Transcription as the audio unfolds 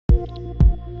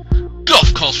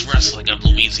Coast Wrestling of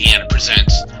Louisiana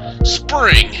presents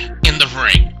Spring in the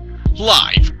Ring,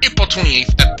 live April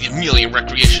 28th at the Amelia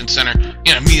Recreation Center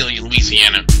in Amelia,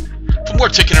 Louisiana. For more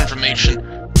ticket information,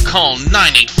 call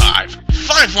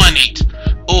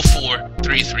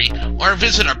 985-518-0433 or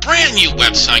visit our brand new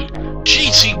website,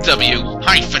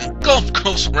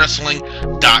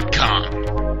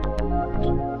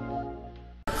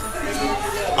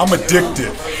 gcw-gulfcoastwrestling.com. I'm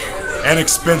addicted and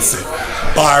expensive.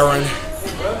 Byron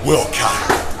Wilcott.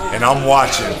 And I'm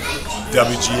watching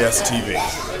WGS-TV.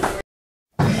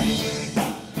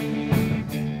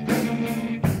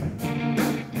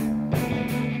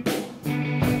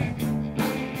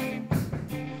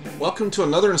 Welcome to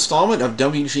another installment of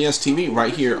WGS-TV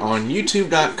right here on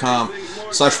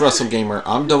youtube.com/WrestleGamer.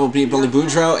 I'm Double B Billy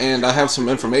Boudreaux, and I have some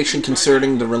information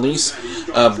concerning the release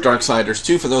of Darksiders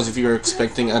 2 for those of you who are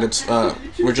expecting at its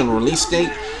original release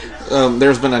date.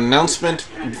 There's been an announcement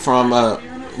from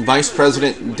Vice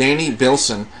President Danny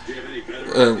Bilson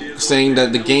saying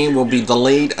that the game will be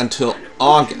delayed until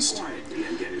August.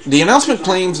 The announcement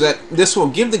claims that this will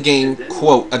give the game,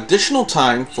 quote, additional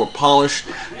time for polish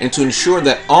and to ensure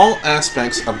that all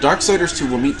aspects of Darksiders 2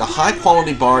 will meet the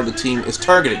high-quality bar the team is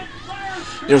targeting.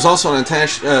 There's also an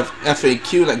attached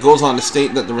FAQ that goes on to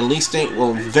state that the release date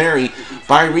will vary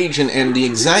by region and the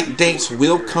exact dates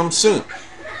will come soon.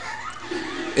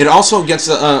 It also gets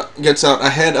out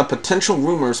ahead of potential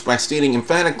rumors by stating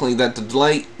emphatically that the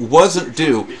delay wasn't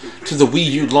due to the Wii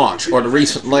U launch or the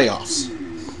recent layoffs.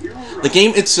 The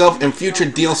game itself and future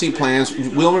DLC plans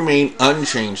will remain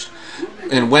unchanged.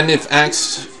 And when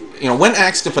asked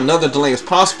if another delay is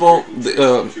possible,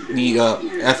 the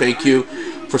FAQ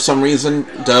for some reason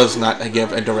does not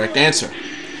give a direct answer.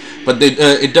 But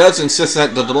it does insist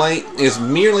that the delay is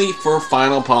merely for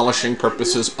final polishing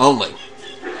purposes only.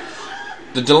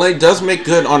 The delay does make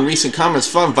good on recent comments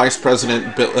from Vice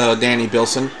President Danny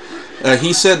Bilson.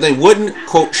 He said they wouldn't,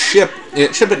 quote, ship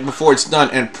it before it's done,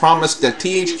 and promised that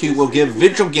THQ will give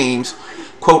Vigil Games,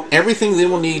 quote, everything they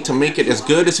will need to make it as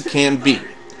good as it can be,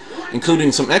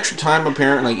 including some extra time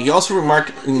apparently. He also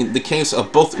remarked in the case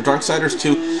of both Darksiders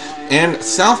 2 and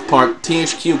South Park,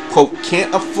 THQ, quote,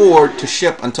 can't afford to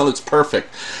ship until it's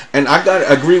perfect. And I gotta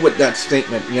agree with that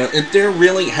statement. You know, if they're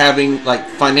really having like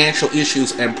financial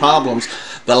issues and problems,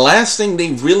 the last thing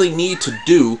they really need to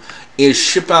do is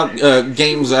ship out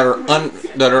games that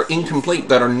are incomplete,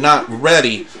 that are not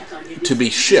ready to be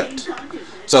shipped.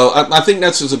 So I think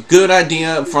that's a good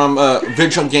idea from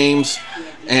Vigil Games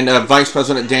and Vice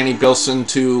President Danny Bilson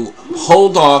to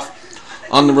hold off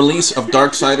on the release of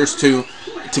Darksiders 2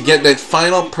 to get that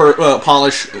final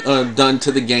polish done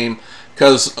to the game.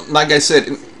 Because, like I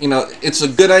said, you know, it's a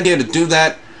good idea to do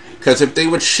that. Because if they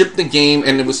would ship the game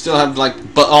and it would still have like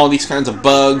all these kinds of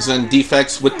bugs and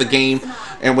defects with the game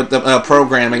and with the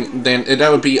programming, then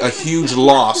that would be a huge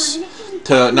loss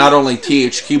to not only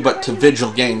THQ but to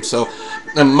Vigil Games. So,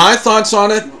 my thoughts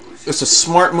on it: it's a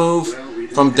smart move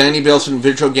from Danny Bilson and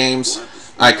Vigil Games.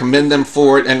 I commend them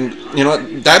for it, and you know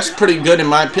that's pretty good in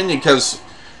my opinion because,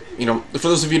 you know, for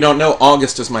those of you who don't know,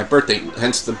 August is my birthday,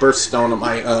 hence the birthstone of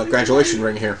my graduation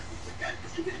ring here.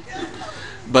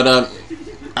 But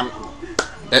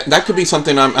that could be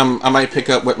something I might pick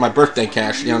up with my birthday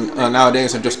cash. You know,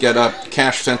 nowadays I just get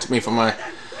cash sent to me from my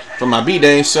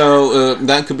B-Day, so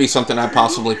that could be something I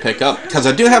possibly pick up. Because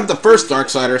I do have the first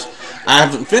Darksiders. I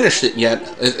haven't finished it yet,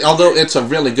 although it's a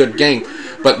really good game.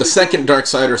 But the second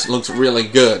Darksiders looks really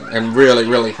good and really,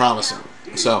 really promising.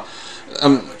 So,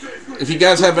 if you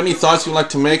guys have any thoughts you'd like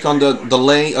to make on the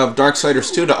delay of Darksiders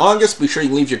 2 to August, be sure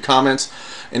you leave your comments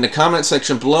in the comment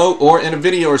section below or in a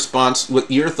video response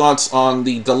with your thoughts on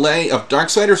the delay of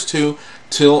Darksiders 2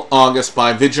 till August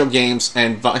by Vigil Games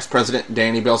and Vice President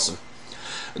Danny Bilson.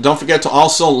 Don't forget to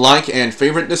also like and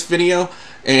favorite this video,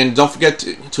 and don't forget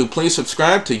to please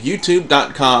subscribe to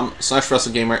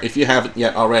youtube.com/WrestleGamer if you haven't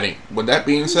yet already. With that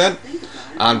being said,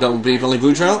 I'm Double B Billy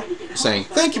Boudreaux saying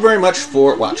thank you very much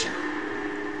for watching.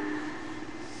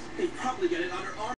 They probably get it on her